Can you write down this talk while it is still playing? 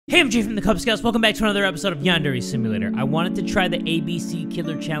Hey, I'm Jay from the Kubz Scouts. Welcome back to another episode of Yandere Simulator. I wanted to try the ABC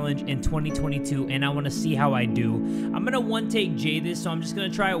Killer Challenge in 2022, and I want to see how I do. I'm going to one-take Jay this, so I'm just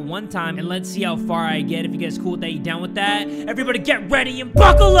going to try it one time, and let's see how far I get. If you guys cool with that, you down with that? Everybody get ready and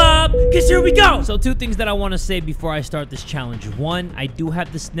buckle up, because here we go! So, two things that I want to say before I start this challenge. One, I do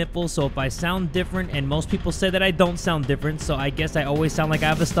have the sniffle, so if I sound different, and most people say that I don't sound different, so I guess I always sound like I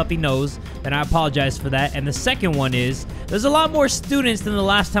have a stuffy nose, then I apologize for that. And the second one is, there's a lot more students than the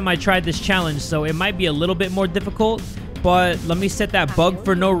last time I tried this challenge, so it might be a little bit more difficult, but let me set that bug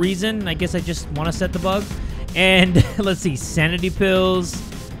for no reason. I guess I just want to set the bug. And let's see, sanity pills.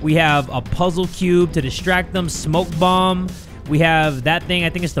 We have a puzzle cube to distract them, smoke bomb. We have that thing,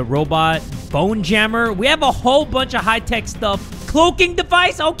 I think it's the robot, bone jammer. We have a whole bunch of high-tech stuff. Cloaking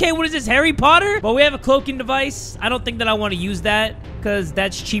device? Okay, what is this, Harry Potter? Well, we have a cloaking device. I don't think that I want to use that because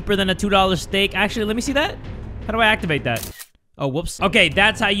that's cheaper than a $2 steak. Actually, let me see that. How do I activate that? Oh, whoops. Okay,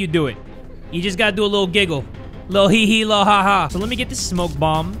 that's how you do it. You just gotta do a little giggle. Little hee-hee, little ha-ha. So let me get this smoke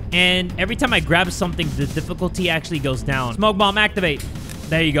bomb. And every time I grab something, the difficulty actually goes down. Smoke bomb, activate.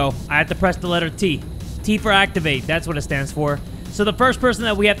 There you go. I have to press the letter T. T for activate. That's what it stands for. So the first person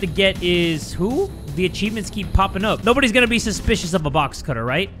that we have to get is who? The achievements keep popping up. Nobody's gonna be suspicious of a box cutter,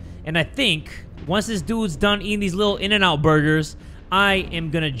 right? And I think once this dude's done eating these little In-N-Out burgers, I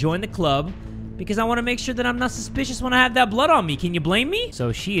am gonna join the club, because I want to make sure that I'm not suspicious when I have that blood on me. Can you blame me?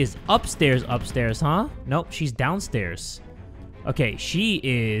 So she is upstairs, huh? Nope, she's downstairs. Okay, she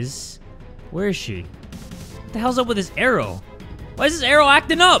is... Where is she? What the hell's up with this arrow? Why is this arrow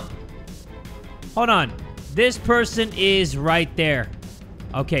acting up? Hold on. This person is right there.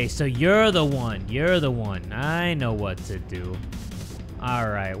 Okay, so you're the one. You're the one. I know what to do.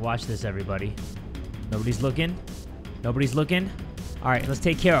 Alright, watch this, everybody. Nobody's looking. Nobody's looking. All right, let's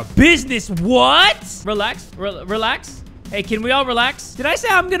take care of business. What? Relax. Relax. Hey, can we all relax? Did I say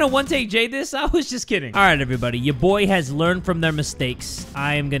I'm gonna one-take Jay this? I was just kidding. All right, everybody. Your boy has learned from their mistakes.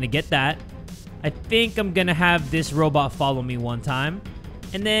 I am gonna get that. I think I'm gonna have this robot follow me one time.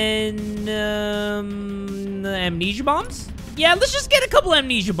 And then, the amnesia bombs? Yeah, let's just get a couple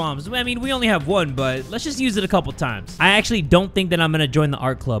amnesia bombs. I mean, we only have one, but let's just use it a couple times. I actually don't think that I'm gonna join the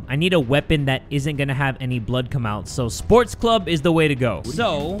art club. I need a weapon that isn't gonna have any blood come out. So sports club is the way to go.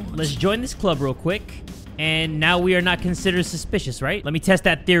 So let's join this club real quick. And now we are not considered suspicious, right? Let me test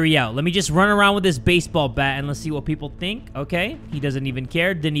that theory out. Let me just run around with this baseball bat and let's see what people think. Okay, he doesn't even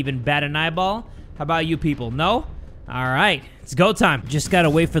care. Didn't even bat an eyeball. How about you people? No? All right, it's go time. Just gotta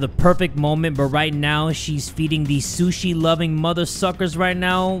wait for the perfect moment, but right now, she's feeding these sushi-loving mother suckers right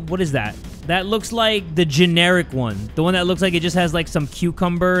now. What is that? That looks like the generic one. The one that looks like it just has like some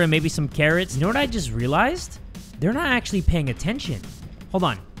cucumber and maybe some carrots. You know what I just realized? They're not actually paying attention. Hold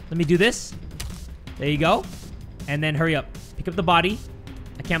on, let me do this. There you go. And then hurry up. Pick up the body.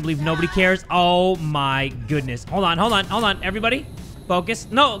 I can't believe nobody cares. Oh my goodness. Hold on, everybody. Focus.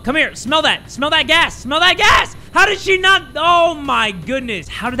 No, come here. Smell that. Smell that gas. Smell that gas. How did she not? Oh my goodness.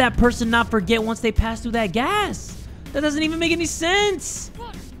 How did that person not forget once they passed through that gas? That doesn't even make any sense.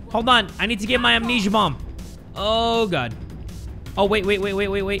 Hold on. I need to get my amnesia bomb. Oh god. Oh, wait.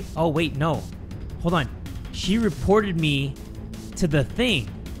 Oh, wait, no. Hold on. She reported me to the thing.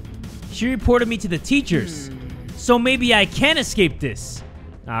 She reported me to the teachers. So maybe I can escape this.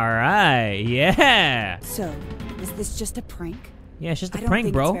 All right. Yeah. So, is this just a prank? Yeah, it's just a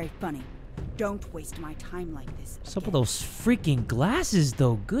prank, bro. It's very funny. Don't waste my time like this. What's up with those freaking glasses,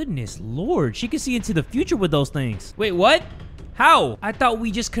 though? Goodness lord. She can see into the future with those things. Wait, what? How? I thought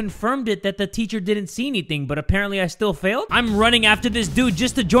we just confirmed it that the teacher didn't see anything, but apparently I still failed? I'm running after this dude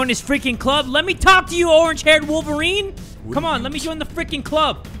just to join his freaking club? Let me talk to you, orange-haired Wolverine! Come on, let me join the freaking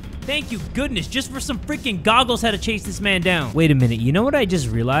club. Thank you, goodness. Just for some freaking goggles how to chase this man down. Wait a minute, you know what I just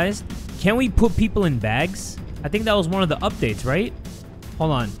realized? Can we put people in bags? I think that was one of the updates, right?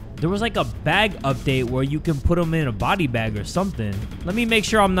 Hold on. There was like a bag update where you can put them in a body bag or something. Let me make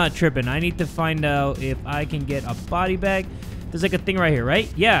sure I'm not tripping. I need to find out if I can get a body bag. There's like a thing right here,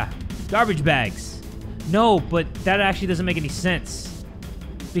 right? Yeah. Garbage bags. No, but that actually doesn't make any sense.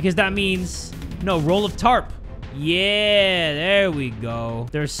 Because that means... No, roll of tarp. Yeah, there we go.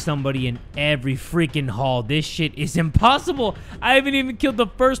 There's somebody in every freaking hall. This shit is impossible. I haven't even killed the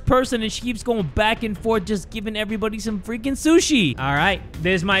first person and she keeps going back and forth just giving everybody some freaking sushi. All right,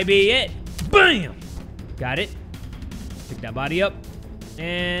 this might be it. Bam! Got it. Pick that body up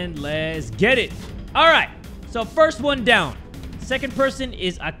and let's get it. All right, so first one down. Second person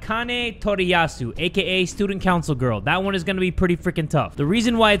is Akane Toriyasu, aka Student Council Girl. That one is going to be pretty freaking tough. The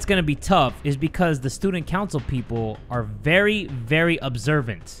reason why it's going to be tough is because the Student Council people are very, very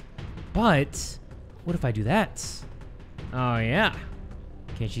observant. But what if I do that? Oh, yeah.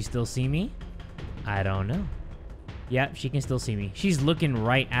 Can she still see me? I don't know. Yep, she can still see me. She's looking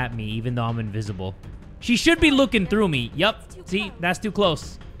right at me, even though I'm invisible. She should be looking through me. Yep. See, that's too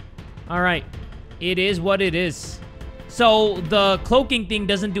close. All right. It is what it is. So the cloaking thing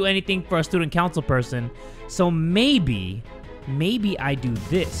doesn't do anything for a student council person. So maybe I do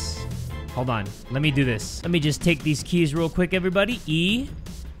this. Hold on. Let me do this. Let me just take these keys real quick, everybody. E,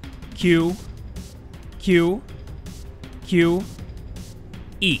 Q, Q, Q,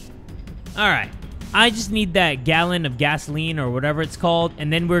 E. All right. I just need that gallon of gasoline or whatever it's called,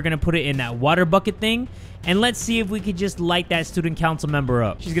 and then we're going to put it in that water bucket thing, and let's see if we could just light that student council member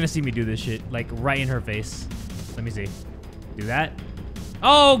up. She's going to see me do this shit, like, right in her face. Let me see. Do that.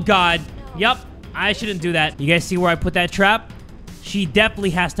 Oh, God. Yep. I shouldn't do that. You guys see where I put that trap? She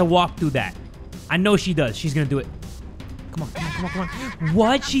definitely has to walk through that. I know she does. She's going to do it. Come on, come on, come on, come on.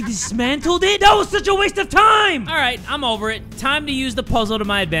 What? She dismantled it? That was such a waste of time! All right, I'm over it. Time to use the puzzle to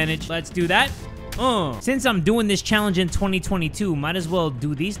my advantage. Let's do that. Since I'm doing this challenge in 2022, might as well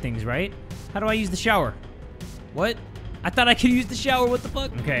do these things, right? How do I use the shower? What? I thought I could use the shower. What the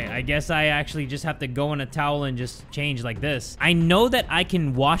fuck? Okay, I guess I actually just have to go in a towel and just change like this. I know that I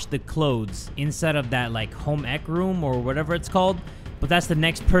can wash the clothes inside of that, like, home ec room or whatever it's called, but that's the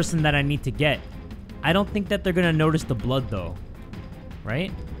next person that I need to get. I don't think that they're gonna notice the blood, though.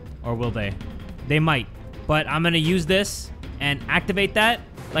 Right? Or will they? They might. But I'm gonna use this and activate that.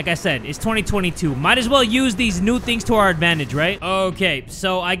 Like I said, it's 2022. Might as well use these new things to our advantage, right? Okay,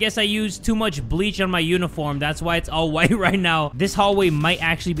 so I guess I used too much bleach on my uniform. That's why it's all white right now. This hallway might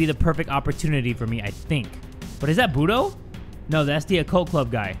actually be the perfect opportunity for me, I think. But is that Budo? No, that's the occult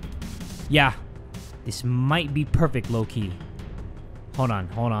club guy. Yeah, this might be perfect, low-key. Hold on,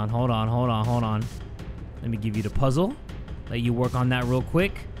 hold on, hold on, hold on, hold on. Let me give you the puzzle. Let you work on that real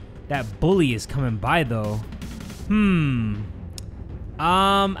quick. That bully is coming by, though.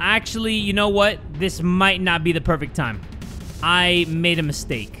 Actually, you know what? This might not be the perfect time. I made a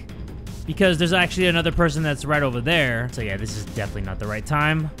mistake. Because there's actually another person that's right over there. So yeah, this is definitely not the right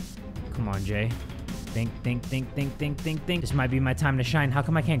time. Come on, Jay. Think, think, think, think, think, think, think. This might be my time to shine. How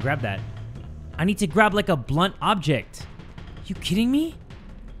come I can't grab that? I need to grab like a blunt object. You kidding me?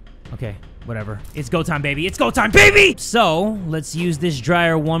 Okay, whatever. It's go time, baby. It's go time, baby! So, let's use this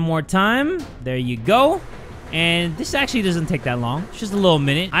dryer one more time. There you go. And this actually doesn't take that long. It's just a little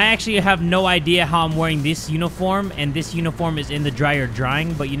minute. I actually have no idea how I'm wearing this uniform, and this uniform is in the dryer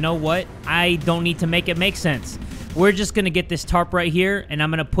drying, but you know what? I don't need to make it make sense. We're just gonna get this tarp right here, and I'm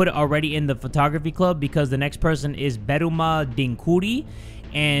gonna put it already in the photography club because the next person is Beruma Dinkuri,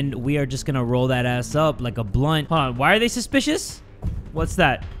 and we are just gonna roll that ass up like a blunt. Hold on, why are they suspicious? What's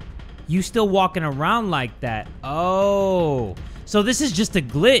that? You still walking around like that? Oh, so this is just a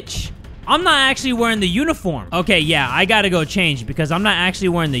glitch. I'm not actually wearing the uniform. Okay, yeah, I gotta go change because I'm not actually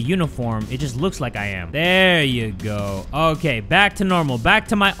wearing the uniform. It just looks like I am. There you go. Okay, back to normal. Back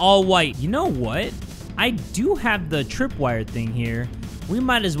to my all white. You know what? I do have the tripwire thing here. We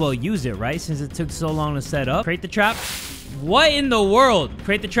might as well use it, right? Since it took so long to set up. Create the trap. What in the world?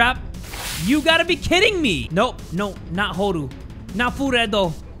 Create the trap? You gotta be kidding me. Nope, no, not Horu. Not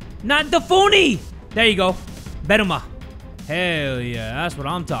Furedo. Not Dafuni. There you go. Beruma. Hell yeah, that's what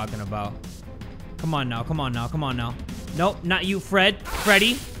I'm talking about. Come on now, come on now, come on now. Nope, not you, Fred.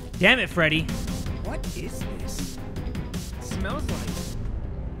 Freddy. Damn it, Freddy. What is this? It smells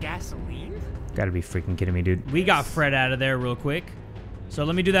like gasoline? Gotta be freaking kidding me, dude. We got Fred out of there real quick. So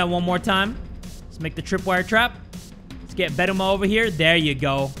let me do that one more time. Let's make the tripwire trap. Let's get Beruma over here. There you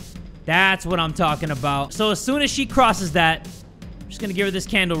go. That's what I'm talking about. So as soon as she crosses that, I'm just gonna give her this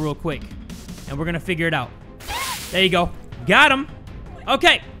candle real quick. And we're gonna figure it out. There you go. Got him.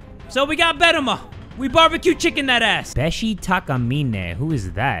 Okay, so we got Beruma. We barbecue chicken that ass. Beshi Takamine. Who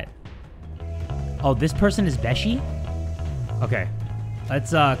is that? Oh, this person is Beshi? Okay, let's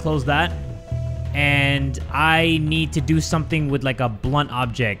close that. And I need to do something with like a blunt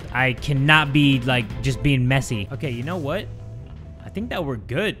object. I cannot be like just being messy. Okay, you know what? I think that we're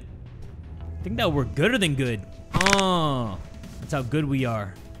good. I think that we're gooder than good. Oh, that's how good we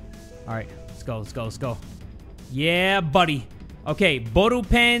are. All right, let's go, let's go, let's go. Yeah, buddy. Okay,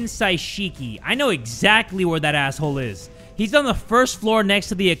 Borupen Saishiki. I know exactly where that asshole is. He's on the first floor next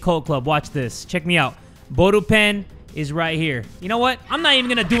to the occult club. Watch this. Check me out. Borupen is right here. You know what? I'm not even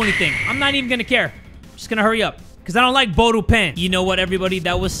gonna do anything. I'm not even gonna care. I'm just gonna hurry up. Because I don't like Borupen. You know what, everybody?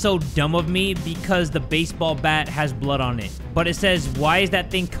 That was so dumb of me because the baseball bat has blood on it. But it says, why is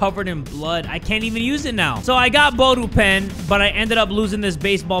that thing covered in blood? I can't even use it now. So I got Borupen, but I ended up losing this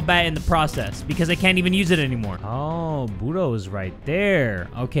baseball bat in the process because I can't even use it anymore. Oh, Oh, Budo is right there.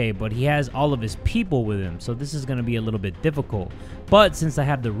 Okay, but he has all of his people with him, so this is going to be a little bit difficult. But since I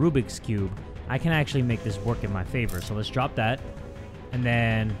have the Rubik's Cube, I can actually make this work in my favor. So let's drop that. And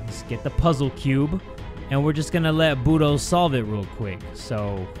then let's get the puzzle cube. And we're just going to let Budo solve it real quick.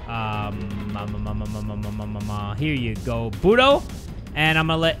 So, here you go, Budo. And I'm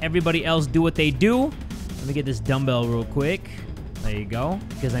going to let everybody else do what they do. Let me get this dumbbell real quick. There you go.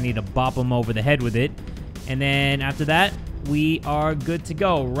 Because I need to bop him over the head with it. And then after that, we are good to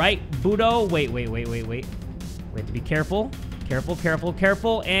go. Right, Budo? Wait. We have to be careful.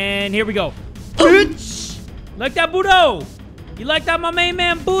 Careful. And here we go. Like that, Budo? You like that, my main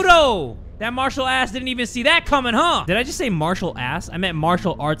man, Budo? That martial ass didn't even see that coming, huh? Did I just say martial ass? I meant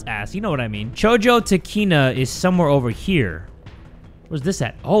martial arts ass. You know what I mean. Chojo Takina is somewhere over here. Where's this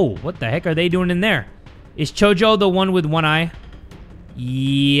at? Oh, what the heck are they doing in there? Is Chojo the one with one eye?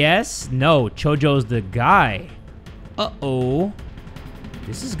 Yes. No, Chojo's the guy. Uh-oh.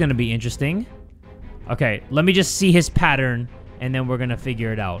 This is gonna be interesting. Okay, let me just see his pattern, and then we're gonna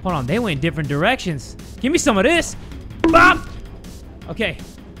figure it out. Hold on, they went different directions. Give me some of this. Bop! Okay,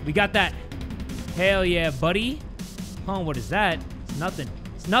 we got that. Hell yeah, buddy. Huh, what is that? It's nothing.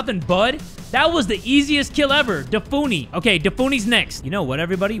 It's nothing, bud. That was the easiest kill ever. Dafuni. Okay, Dafuni's next. You know what,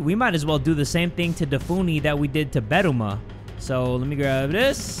 everybody? We might as well do the same thing to Dafuni that we did to Beruma. So let me grab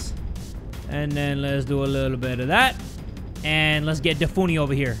this. And then let's do a little bit of that. And let's get Dafuni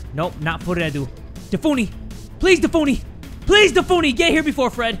over here. Nope, not Furedu. Dafuni. Please, Dafuni. Please, Dafuni. Get here before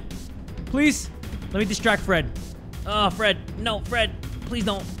Fred. Please. Let me distract Fred. Oh, Fred. No, Fred. Please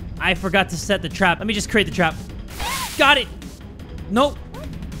don't. I forgot to set the trap. Let me just create the trap. Got it. Nope.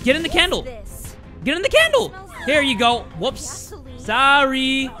 Get in the candle. Get in the candle. Here you go. Whoops.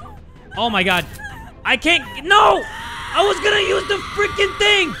 Sorry. Oh my god. I can't. No. I was gonna use the freaking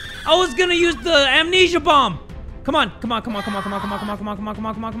thing. I was gonna use the amnesia bomb. Come on.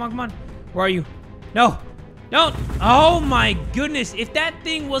 Where are you? No. No. Oh my goodness. If that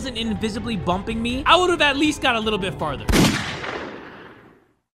thing wasn't invisibly bumping me, I would have at least got a little bit farther.